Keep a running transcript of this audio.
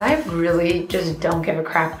really just don't give a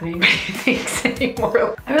crap what anybody thinks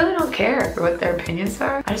anymore. I really don't care what their opinions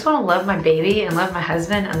are. I just want to love my baby and love my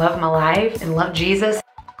husband and love my life and love Jesus.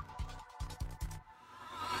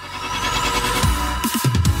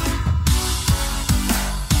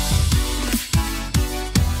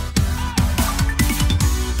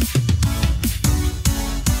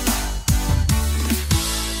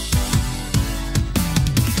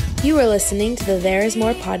 You are listening to the There Is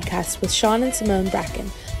More podcast with Sean and Simone Bracken,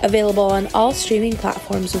 available on all streaming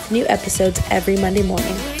platforms with new episodes every Monday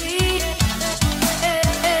morning.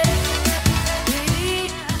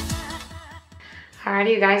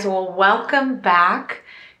 Alrighty, you guys. Well, welcome back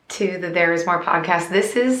to the There Is More podcast.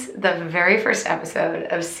 This is the very first episode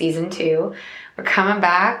of season 2. We're coming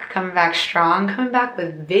back strong, coming back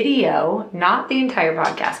with video, not the entire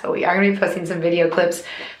podcast, but we are going to be posting some video clips.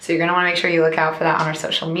 So you're going to want to make sure you look out for that on our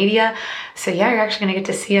social media. So yeah, you're actually going to get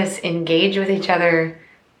to see us engage with each other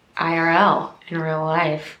IRL, in real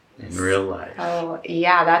life. In real life. Oh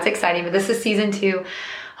yeah, that's exciting. But this is season 2.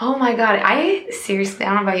 Oh my God. I seriously,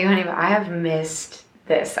 I don't know about you, honey, but I have missed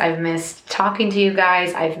this. I've missed talking to you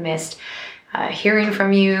guys. I've missed hearing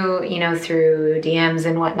from you, through DMs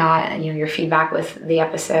and whatnot, and, your feedback with the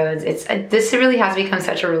episodes. This really has become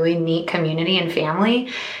such a really neat community and family,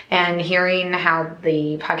 and hearing how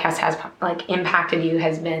the podcast has impacted you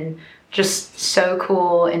has been just so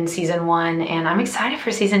cool in season 1, and I'm excited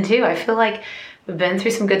for season 2. I feel like we've been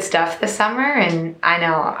through some good stuff this summer, and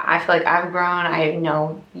I feel like I've grown, I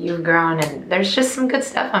know you've grown, and there's just some good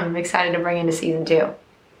stuff I'm excited to bring into season 2.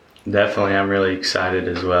 Definitely, I'm really excited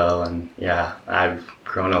as well, and yeah, I've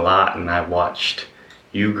grown a lot, and I've watched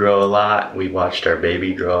you grow a lot. We watched our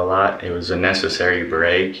baby grow a lot. It was a necessary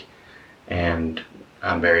break, and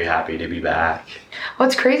I'm very happy to be back.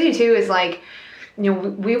 What's crazy too is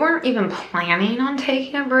we weren't even planning on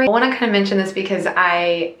taking a break. I want to kind of mention this because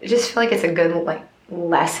I just feel like it's a good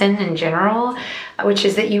lesson in general, which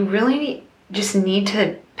is that you really just need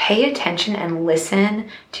to pay attention and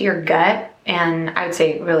listen to your gut. And I would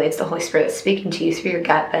say really it's the Holy Spirit that's speaking to you through your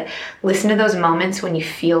gut, but listen to those moments when you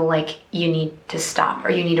feel like you need to stop or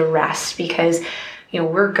you need to rest, because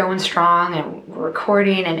we're going strong and we're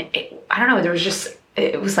recording, and I don't know,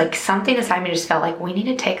 it was like something inside me just felt like we need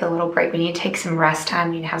to take a little break. We need to take some rest time.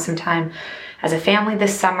 We need to have some time as a family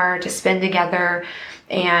this summer to spend together.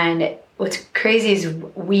 And what's crazy is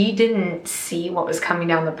we didn't see what was coming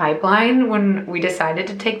down the pipeline when we decided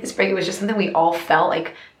to take this break. It was just something we all felt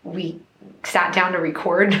like we sat down to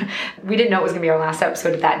record. We didn't know it was going to be our last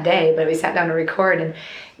episode of that day, but we sat down to record, and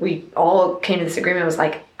we all came to this agreement. It was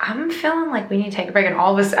like, I'm feeling like we need to take a break. And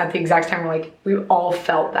all of us at the exact time were like, we all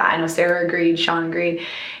felt that. I know Sarah agreed, Sean agreed.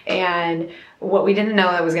 And what we didn't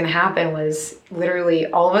know that was going to happen was literally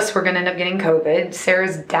all of us were going to end up getting COVID.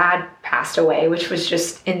 Sarah's dad passed away, which was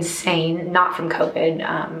just insane. Not from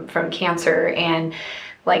COVID, from cancer. And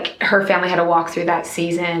her family had to walk through that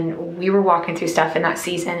season. We were walking through stuff in that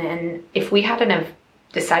season. And if we hadn't have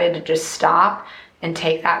decided to just stop and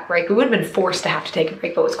take that break, we would have been forced to have to take a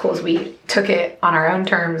break. But what's cool is we took it on our own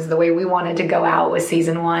terms, the way we wanted to go out with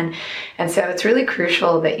season 1. And so it's really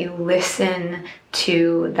crucial that you listen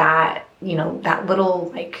to that, that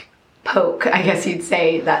little poke, I guess you'd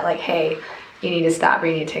say, that hey, you need to stop or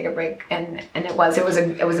you need to take a break. And it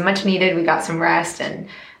was much needed. We got some rest and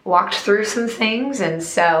walked through some things. And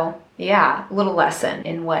so, yeah, a little lesson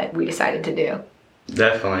in what we decided to do.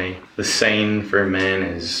 Definitely. The saying for men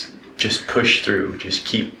is just push through, just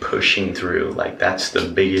keep pushing through. That's the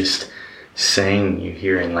biggest saying you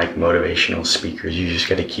hear in motivational speakers. You just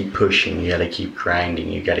got to keep pushing, you got to keep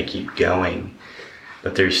grinding, you got to keep going.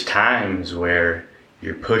 But there's times where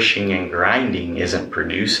your pushing and grinding isn't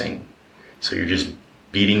producing. So you're just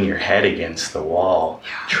beating your head against the wall,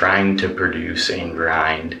 trying to produce and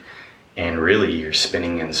grind, and really you're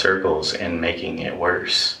spinning in circles and making it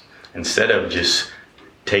worse. Instead of just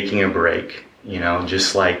taking a break,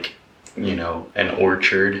 just an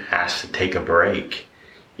orchard has to take a break.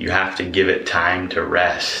 You have to give it time to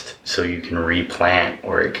rest so you can replant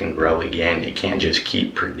or it can grow again. It can't just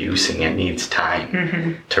keep producing. It needs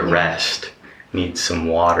time to rest. It needs some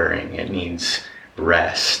watering. It needs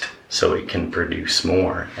rest so it can produce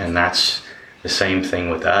more. And that's the same thing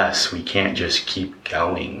with us. We can't just keep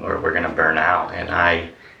going or we're going to burn out. And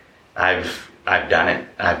I've done it.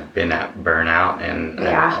 I've been at burnout and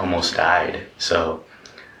I almost died. So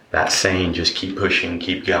that saying, just keep pushing,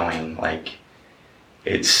 keep going,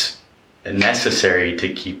 it's necessary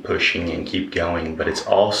to keep pushing and keep going, but it's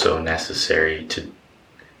also necessary to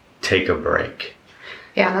take a break.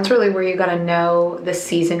 Yeah, and that's really where you got to know the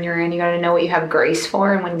season you're in. You got to know what you have grace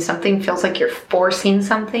for. And when something feels like you're forcing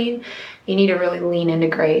something, you need to really lean into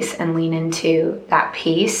grace and lean into that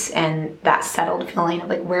peace and that settled feeling of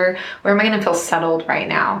like, where am I going to feel settled right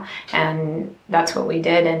now? And that's what we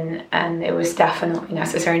did. And it was definitely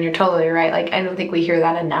necessary. And you're totally right. Like, I don't think we hear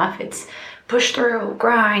that enough. It's push through,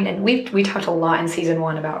 grind. And we talked a lot in season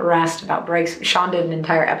 1 about rest, about breaks. Sean did an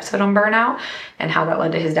entire episode on burnout and how that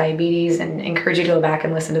led to his diabetes, and encourage you to go back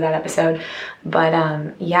and listen to that episode. But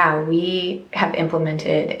yeah, we have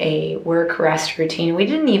implemented a work rest routine. We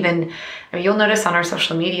didn't even, I mean, you'll notice on our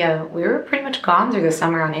social media, we were pretty much gone through the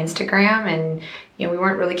summer on Instagram, and we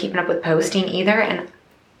weren't really keeping up with posting either. And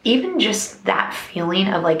even just that feeling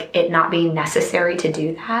of like it not being necessary to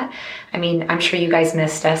do that. I mean, I'm sure you guys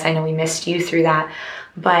missed us. I know we missed you through that,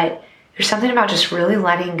 but there's something about just really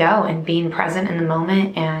letting go and being present in the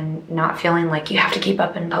moment and not feeling like you have to keep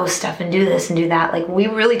up and post stuff and do this and do that. Like, we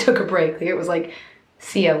really took a break. Like, it was like,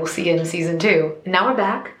 see ya, we'll see you in season 2. And now we're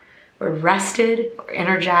back. We're rested, we're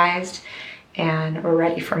energized, and we're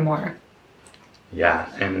ready for more.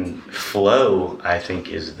 Yeah, and flow, I think,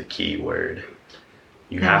 is the key word.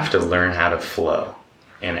 You have to learn how to flow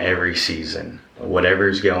in every season,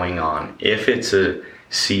 whatever's going on. If it's a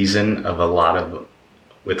season of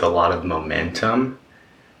with a lot of momentum,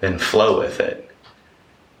 then flow with it,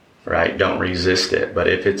 right? Don't resist it. But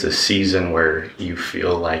if it's a season where you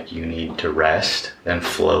feel like you need to rest, then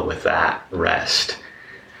flow with that rest.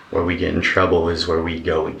 Where we get in trouble is where we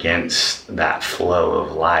go against that flow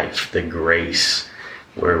of life, the grace,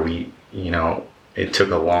 where we, it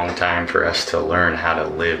took a long time for us to learn how to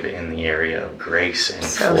live in the area of grace and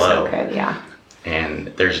flow. So good, yeah. And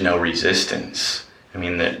there's no resistance. I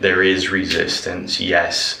mean, there is resistance,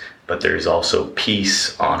 yes, but there's also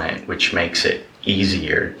peace on it, which makes it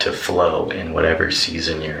easier to flow in whatever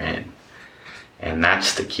season you're in. And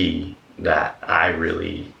that's the key that I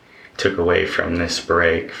really took away from this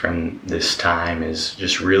break, from this time, is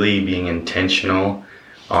just really being intentional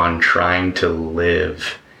on trying to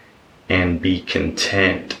live and be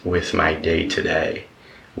content with my day-to-day,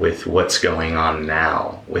 with what's going on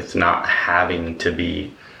now, with not having to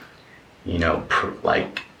be,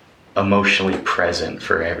 emotionally present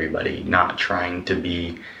for everybody, not trying to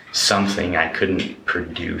be something I couldn't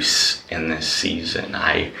produce in this season.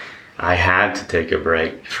 I had to take a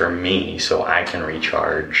break for me so I can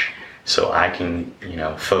recharge, so I can,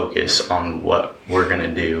 focus on what we're going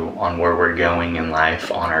to do, on where we're going in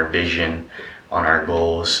life, on our vision, on our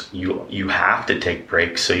goals. You have to take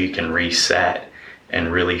breaks so you can reset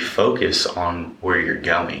and really focus on where you're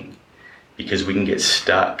going, because we can get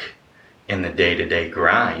stuck in the day-to-day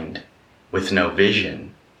grind with no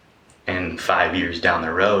vision, and 5 years down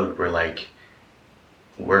the road we're like,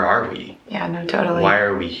 where are we? Yeah, no, totally. Why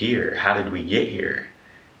are we here? How did we get here?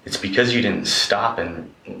 It's because you didn't stop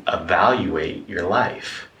and evaluate your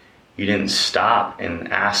life. You didn't stop and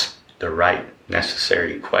ask the right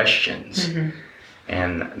necessary questions. Mm-hmm.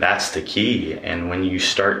 And that's the key. And when you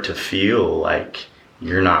start to feel like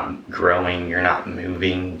you're not growing, you're not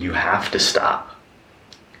moving, you have to stop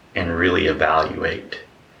and really evaluate.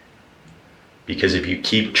 Because if you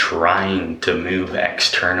keep trying to move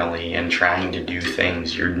externally and trying to do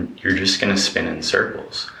things, you're just going to spin in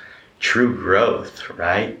circles. True growth,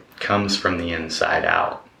 right, comes from the inside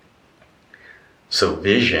out. So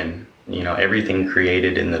vision, everything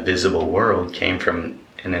created in the visible world came from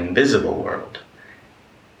an invisible world.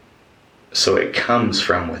 So it comes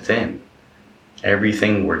from within.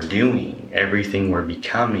 Everything we're doing, everything we're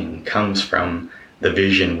becoming comes from the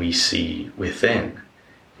vision we see within,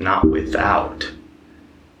 not without,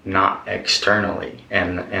 not externally.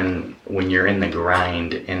 And when you're in the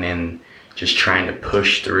grind and in just trying to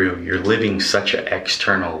push through, you're living such an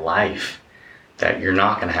external life that you're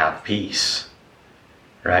not going to have peace,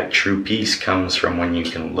 right? True peace comes from when you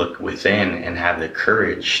can look within and have the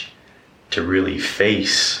courage to really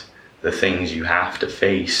face the things you have to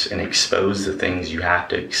face and expose the things you have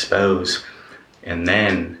to expose, and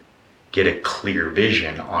then get a clear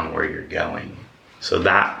vision on where you're going. So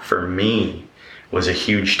that, for me, was a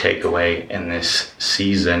huge takeaway in this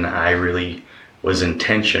season. I really was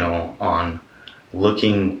intentional on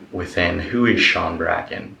looking within. Who is Sean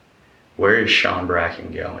Bracken? Where is Sean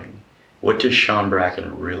Bracken going? What does Sean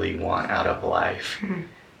Bracken really want out of life? Mm-hmm.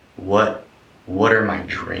 What are my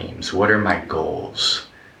dreams? What are my goals?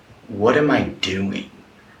 What am I doing?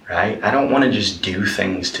 Right? I don't want to just do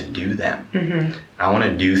things to do them. Mm-hmm. I want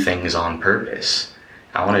to do things on purpose.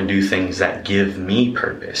 I want to do things that give me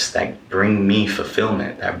purpose, that bring me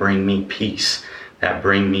fulfillment, that bring me peace, that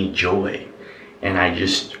bring me joy. And I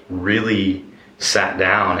just really sat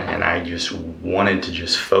down and I just wanted to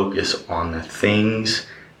just focus on the things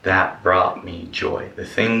that brought me joy, the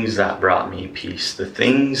things that brought me peace, the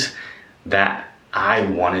things that I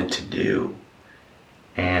wanted to do.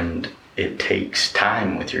 And it takes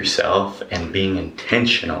time with yourself and being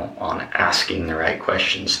intentional on asking the right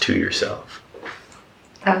questions to yourself.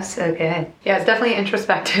 That was so good. Yeah, it's definitely an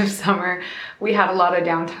introspective summer. We had a lot of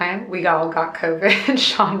downtime. We all got COVID.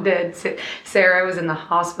 Sean did. Sarah was in the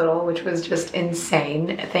hospital, which was just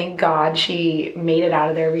insane. Thank God she made it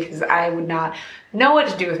out of there, because I would not know what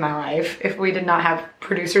to do with my life if we did not have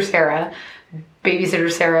producer Sarah,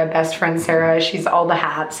 babysitter Sarah, best friend Sarah. She's all the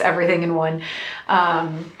hats, everything in one.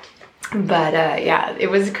 Yeah,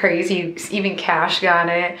 it was crazy. Even Cash got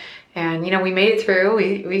it. And, we made it through.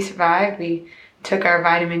 We survived. We took our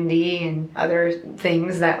vitamin D and other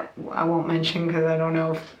things that I won't mention because I don't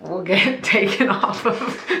know if we'll get taken off of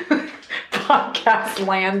podcast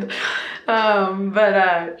land.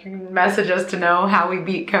 You can message us to know how we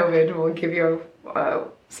beat COVID. We'll give you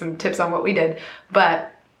some tips on what we did.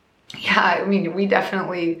 But yeah, we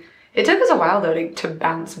definitely, it took us a while though to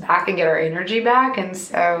bounce back and get our energy back. And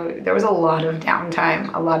so there was a lot of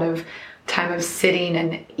downtime, a lot of time of sitting,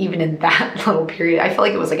 and even in that little period, I feel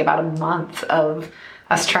like it was like about a month of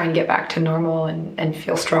us trying to get back to normal and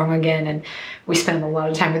feel strong again. And we spent a lot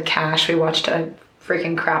of time with Cash. We watched a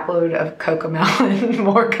freaking crap load of CoComelon,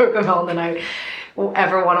 more CoComelon than I will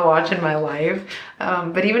ever want to watch in my life.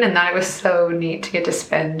 But even in that, it was so neat to get to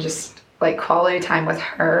spend just like quality time with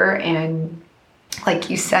her. And like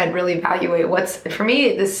you said, really evaluate for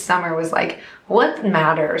me this summer was like, what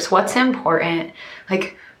matters? What's important?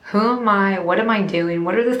 Like, who am I? What am I doing?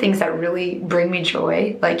 What are the things that really bring me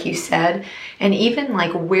joy, like you said? And even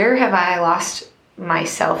like, where have I lost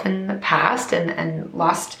myself in the past and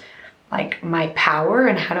lost like my power,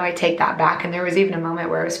 and how do I take that back? And there was even a moment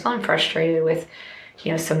where I was feeling frustrated with,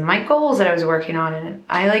 some of my goals that I was working on. And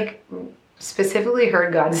I like specifically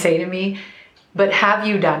heard God say to me, but have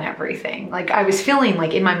you done everything? Like I was feeling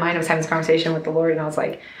like in my mind, I was having this conversation with the Lord and I was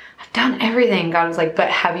like, I've done everything. God was like, but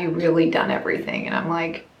have you really done everything? And I'm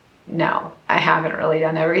like, no, I haven't really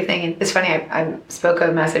done everything. And it's funny, I spoke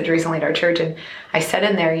a message recently at our church, and I said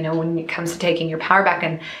in there, when it comes to taking your power back,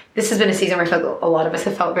 and this has been a season where I feel like a lot of us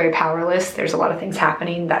have felt very powerless. There's a lot of things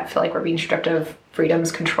happening that feel like we're being stripped of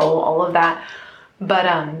freedoms, control, all of that. But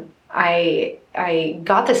I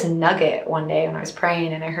got this nugget one day when I was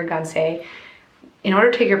praying, and I heard God say, in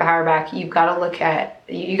order to take your power back, you got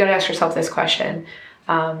to ask yourself this question.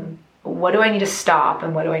 What do I need to stop,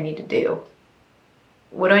 and what do I need to do?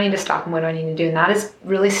 What do I need to stop and what do I need to do? And that has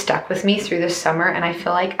really stuck with me through this summer. And I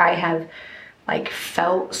feel like I have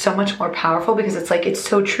felt so much more powerful, because it's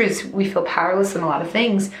so true. We feel powerless in a lot of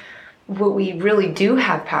things. What we really do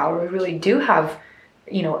have power. We really do have,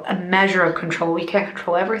 a measure of control. We can't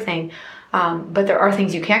control everything. But there are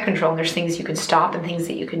things you can't control, and there's things you can stop and things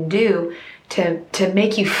that you can do to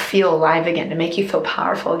make you feel alive again, to make you feel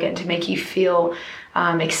powerful again, to make you feel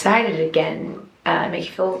excited again. Make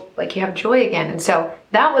you feel like you have joy again. And so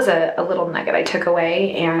that was a little nugget I took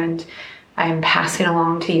away, and I'm passing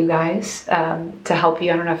along to you guys to help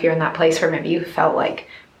you. I don't know if you're in that place where maybe you felt like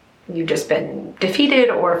you've just been defeated,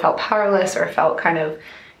 or felt powerless, or felt kind of,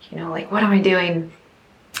 like, what am I doing?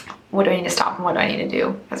 What do I need to stop and what do I need to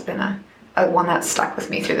do? Has been a one that stuck with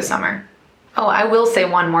me through the summer. Oh, I will say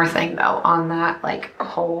one more thing though on that,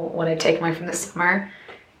 whole what I've taken away from the summer,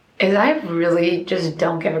 is I really just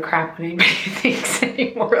don't give a crap what anybody thinks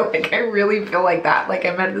anymore. I really feel like that.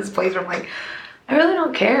 I'm at this place where I'm like, I really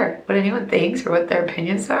don't care what anyone thinks or what their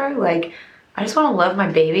opinions are. I just want to love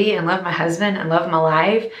my baby and love my husband and love my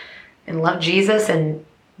life and love Jesus and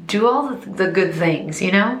do all the good things,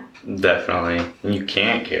 Definitely. You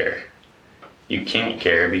can't care. You can't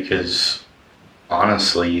care because,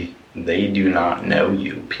 honestly, they do not know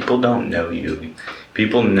you. People don't know you.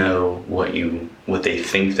 People know what they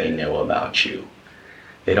think they know about you.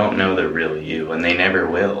 They don't know the real you, and they never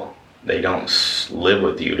will. They don't live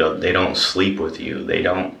with you. They don't sleep with you. They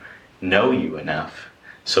don't know you enough.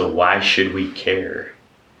 So why should we care?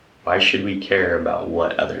 Why should we care about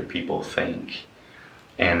what other people think?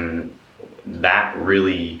 And that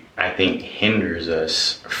really, I think, hinders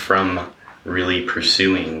us from really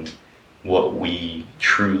pursuing what we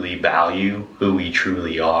truly value, who we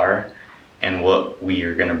truly are, and what we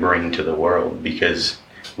are going to bring to the world, because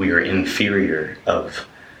we are inferior of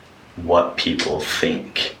what people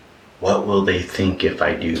think. What will they think if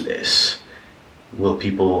I do this? Will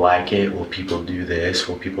people like it? Will people do this?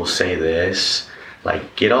 Will people say this?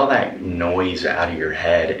 Get all that noise out of your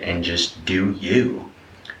head and just do you.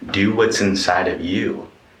 Do what's inside of you,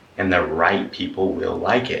 and the right people will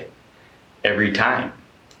like it. every time.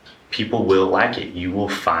 People will like it. You will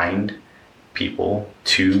find people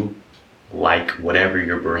to like whatever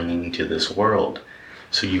you're bringing to this world.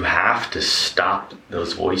 So you have to stop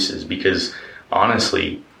those voices, because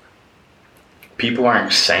honestly, people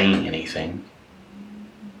aren't saying anything.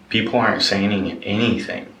 People aren't saying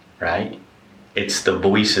anything, right? It's the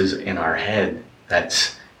voices in our head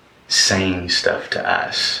that's saying stuff to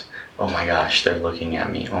us. Oh my gosh, they're looking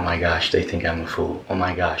at me. Oh my gosh, they think I'm a fool. Oh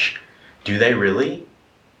my gosh. Do they really?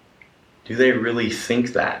 Do they really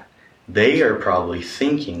think that? They are probably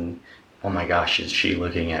thinking, oh my gosh, is she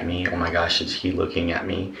looking at me? Oh my gosh, is he looking at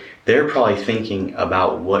me? They're probably thinking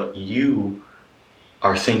about what you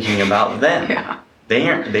are thinking about them. Yeah.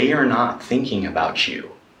 They are not thinking about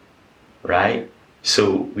you, right?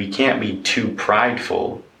 So we can't be too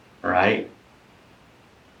prideful, right?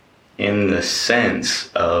 In the sense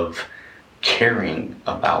of caring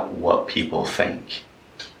about what people think.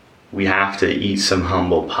 We have to eat some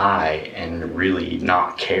humble pie and really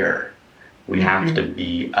not care. We have to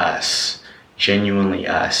be us, genuinely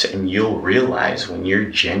us. And you'll realize when you're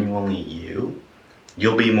genuinely you,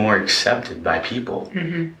 you'll be more accepted by people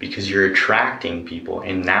because you're attracting people,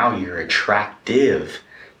 and now you're attractive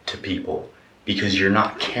to people because you're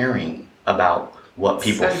not caring about what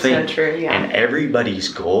people think. So true, yeah. And everybody's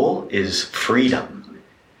goal is freedom.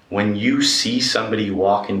 When you see somebody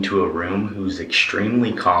walk into a room who's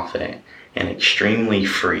extremely confident and extremely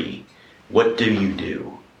free, what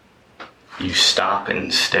do? You stop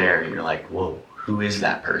and stare. You're like, whoa, who is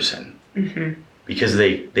that person? Because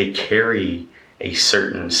they carry a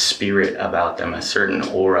certain spirit about them, a certain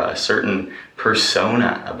aura, a certain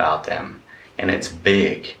persona about them, and it's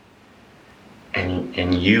big.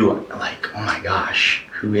 And you like, oh my gosh,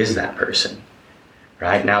 who is that person?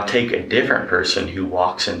 Right? Now take a different person who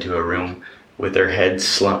walks into a room with their head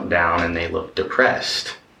slumped down and they look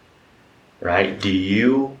depressed. Right? Do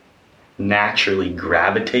you naturally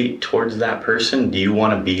gravitate towards that person? Do you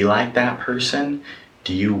want to be like that person?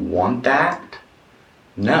 Do you want that?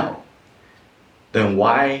 No. Then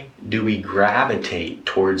why do we gravitate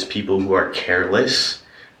towards people who are careless,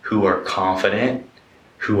 who are confident,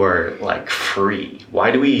 who are like free? Why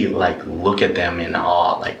do we like look at them in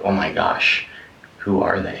awe, like, oh my gosh, who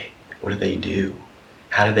are they? What do they do?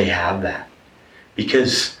 How do they have that?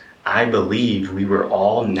 Because I believe we were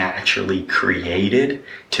all naturally created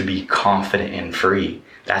to be confident and free.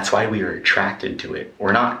 That's why we are attracted to it.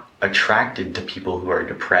 We're not attracted to people who are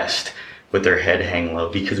depressed with their head hang low,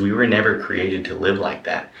 because we were never created to live like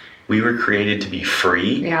that. We were created to be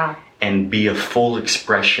free and be a full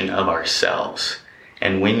expression of ourselves.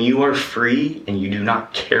 And when you are free and you do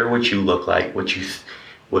not care what you look like,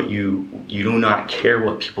 you do not care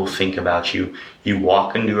what people think about you, you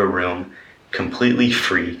walk into a room completely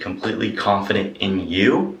free, completely confident in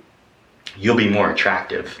you, you'll be more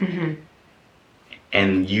attractive.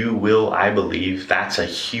 And you will, I believe, that's a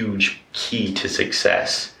huge key to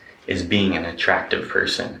success, is being an attractive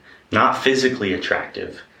person. Not physically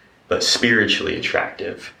attractive, but spiritually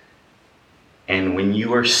attractive. And when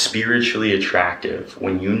you are spiritually attractive,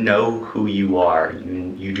 when you know who you are,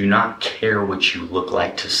 you do not care what you look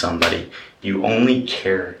like to somebody. You only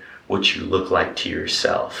care what you look like to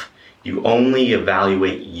yourself. You only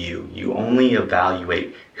evaluate you. You only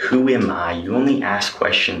evaluate, who am I? You only ask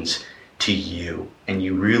questions to you. And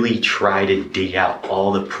you really try to dig out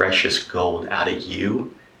all the precious gold out of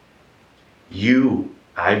you. You,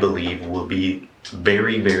 I believe, will be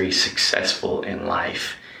very, very successful in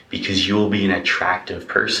life, because you'll be an attractive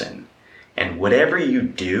person. And whatever you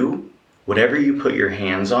do, whatever you put your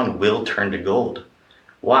hands on will turn to gold.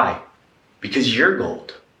 Why? Because you're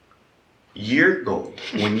gold. You're gold.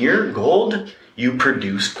 When you're gold, you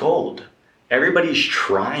produce gold. Everybody's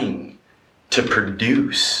trying to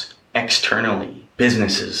produce externally.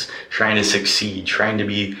 Businesses trying to succeed, trying to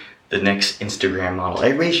be the next Instagram model.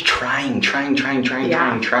 Everybody's trying.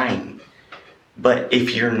 But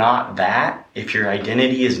if you're not that, if your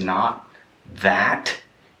identity is not that,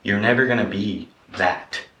 you're never going to be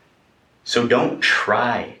that. So don't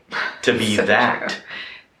try to be so that.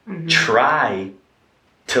 Try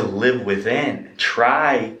to live within.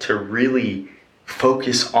 Try to really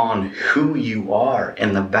focus on who you are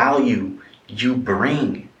and the value you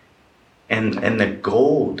bring. And the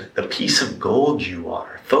gold, the piece of gold you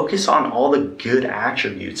are. Focus on all the good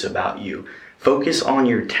attributes about you. Focus on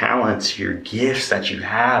your talents, your gifts that you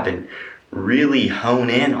have, and really hone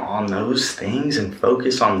in on those things and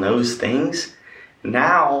focus on those things.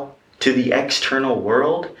 Now, to the external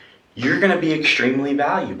world, you're going to be extremely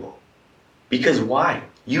valuable. Because why?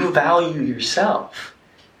 You value yourself.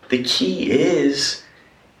 The key is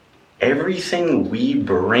everything we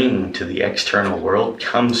bring to the external world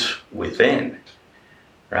comes within,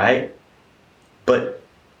 right? But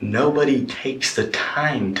nobody takes the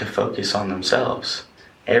time to focus on themselves.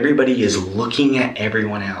 Everybody is looking at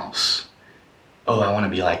everyone else. Oh, I want to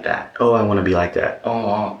be like that. Oh, I want to be like that.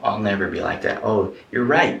 Oh, I'll never be like that. Oh, you're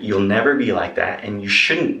right. You'll never be like that, and you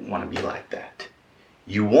shouldn't want to be like that.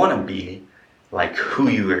 You want to be like who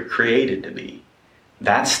you were created to be.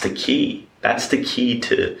 That's the key. That's the key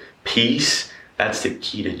to peace. That's the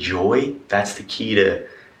key to joy. That's the key to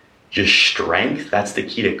just strength. That's the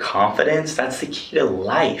key to confidence. That's the key to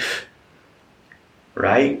life.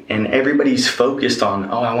 Right? And everybody's focused on,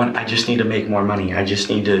 I just need to make more money. I just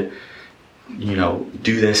need to,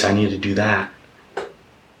 do this. I need to do that.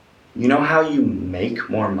 You know how you make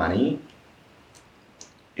more money?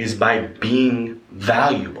 Is by being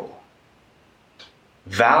valuable.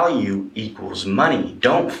 Value equals money.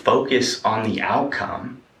 Don't focus on the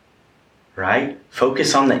outcome, right?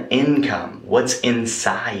 Focus on the income. What's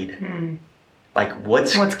inside? Like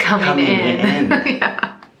what's coming in.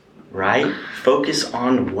 Yeah. Right? Focus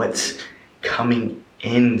on what's coming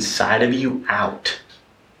inside of you out.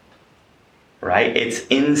 Right? It's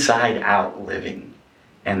inside out living.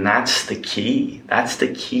 And that's the key. That's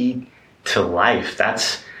the key to life.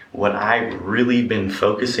 That's what I've really been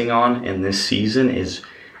focusing on in this season, is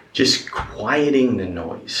just quieting the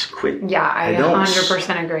noise. Quit. Yeah, I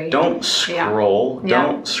 100% agree. Don't scroll. Yeah.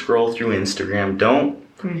 Don't scroll through Instagram. Don't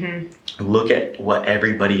look at what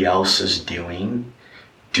everybody else is doing.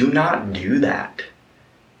 Do not do that.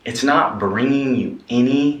 It's not bringing you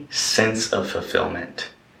any sense of fulfillment.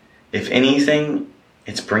 If anything,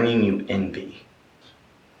 it's bringing you envy.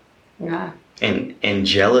 Yeah. And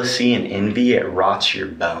jealousy and envy, it rots your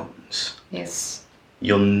bones. Yes.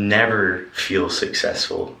 You'll never feel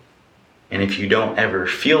successful. And if you don't ever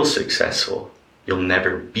feel successful, you'll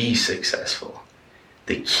never be successful.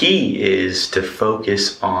 The key is to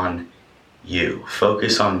focus on you.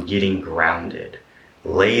 Focus on getting grounded.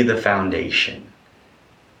 Lay the foundation.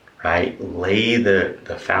 Right? Lay the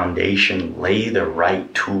foundation. Lay the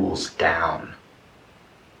right tools down.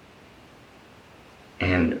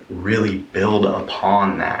 And really build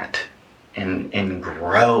upon that and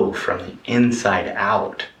grow from the inside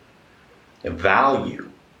out. The value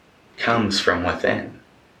comes from within.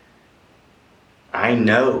 I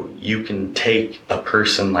know you can take a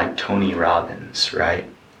person like Tony Robbins, right?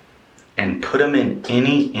 And put him in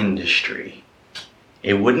any industry.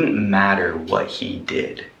 It wouldn't matter what he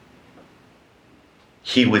did.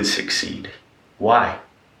 He would succeed. Why?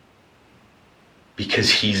 Because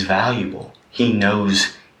he's valuable. He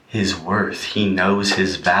knows his worth. He knows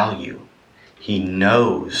his value. He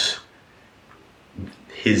knows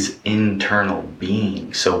his internal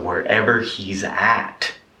being. So wherever he's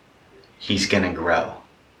at, he's going to grow.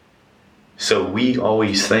 So we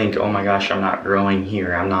always think, oh my gosh, I'm not growing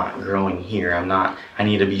here. I'm not growing here. I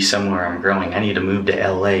need to be somewhere I'm growing. I need to move to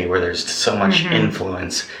LA where there's so much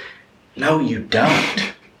influence. No, you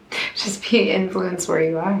don't. Just be influence where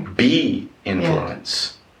you are. Be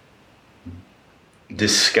influence. Yeah.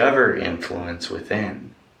 Discover influence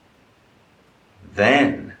within.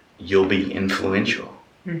 Then you'll be influential.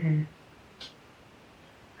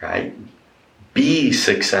 Right? Be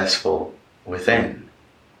successful within.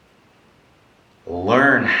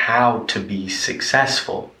 Learn how to be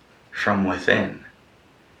successful from within.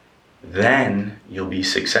 Then you'll be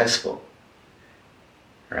successful.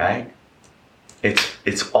 Right?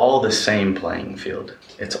 It's all the same playing field.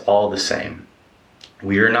 It's all the same.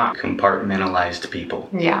 We are not compartmentalized people.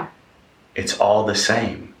 Yeah. It's all the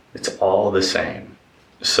same. It's all the same.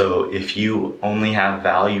 So if you only have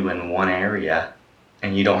value in one area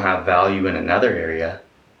and you don't have value in another area,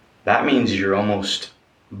 that means you're almost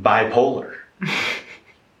bipolar.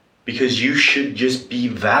 Because you should just be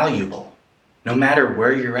valuable. No matter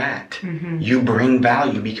where you're at. You bring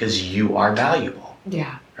value because you are valuable.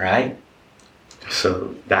 Yeah. Right?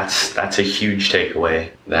 So that's a huge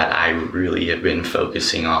takeaway that I really have been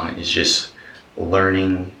focusing on, is just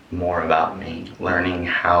learning more about me, learning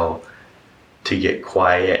how to get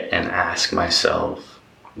quiet and ask myself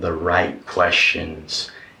the right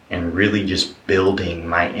questions, and really just building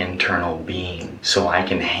my internal being so I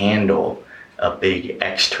can handle a big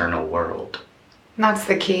external world. That's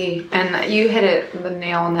the key. And you hit the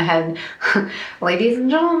nail on the head. Ladies and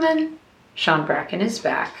gentlemen, Sean Bracken is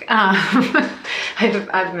back.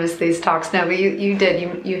 I've missed these talks. No, but you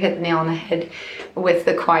did. You hit the nail on the head with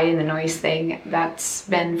the quiet and the noise thing. That's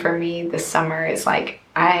been for me this summer. Is like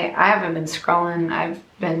I haven't been scrolling. I've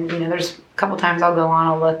been, there's a couple times I'll go on,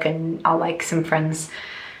 I'll look, and I'll like some friends'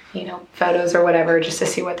 photos or whatever just to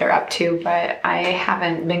see what they're up to. But I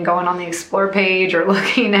haven't been going on the explore page or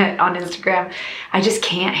looking on Instagram. I just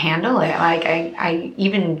can't handle it. Like I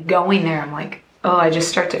even going there, I'm like, oh, I just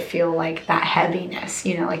start to feel like that heaviness,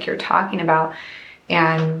 like you're talking about.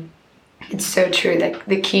 And it's so true that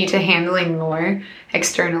the key to handling more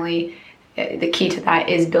externally, the key to that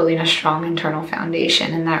is building a strong internal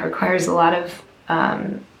foundation. And that requires a lot of,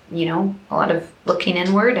 a lot of looking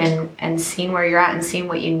inward and seeing where you're at and seeing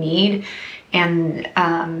what you need, and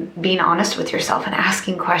being honest with yourself and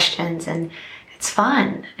asking questions. And it's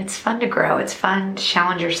fun. It's fun to grow. It's fun to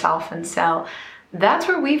challenge yourself. And so that's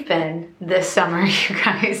where we've been this summer, you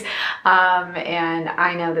guys. And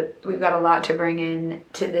I know that we've got a lot to bring in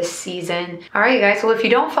to this season. All right, you guys. Well, if you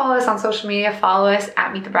don't follow us on social media, follow us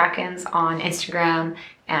at Meet the Brackens on Instagram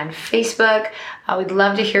and Facebook. We'd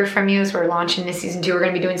love to hear from you as we're launching this season 2. We're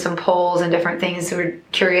going to be doing some polls and different things. So we're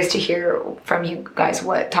curious to hear from you guys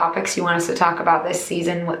what topics you want us to talk about this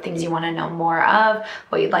season, what things you want to know more of,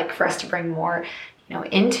 what you'd like for us to bring more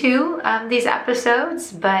into these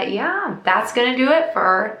episodes. But yeah, that's going to do it for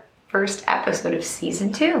our first episode of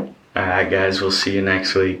season 2. All right, guys, we'll see you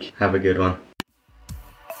next week. Have a good one.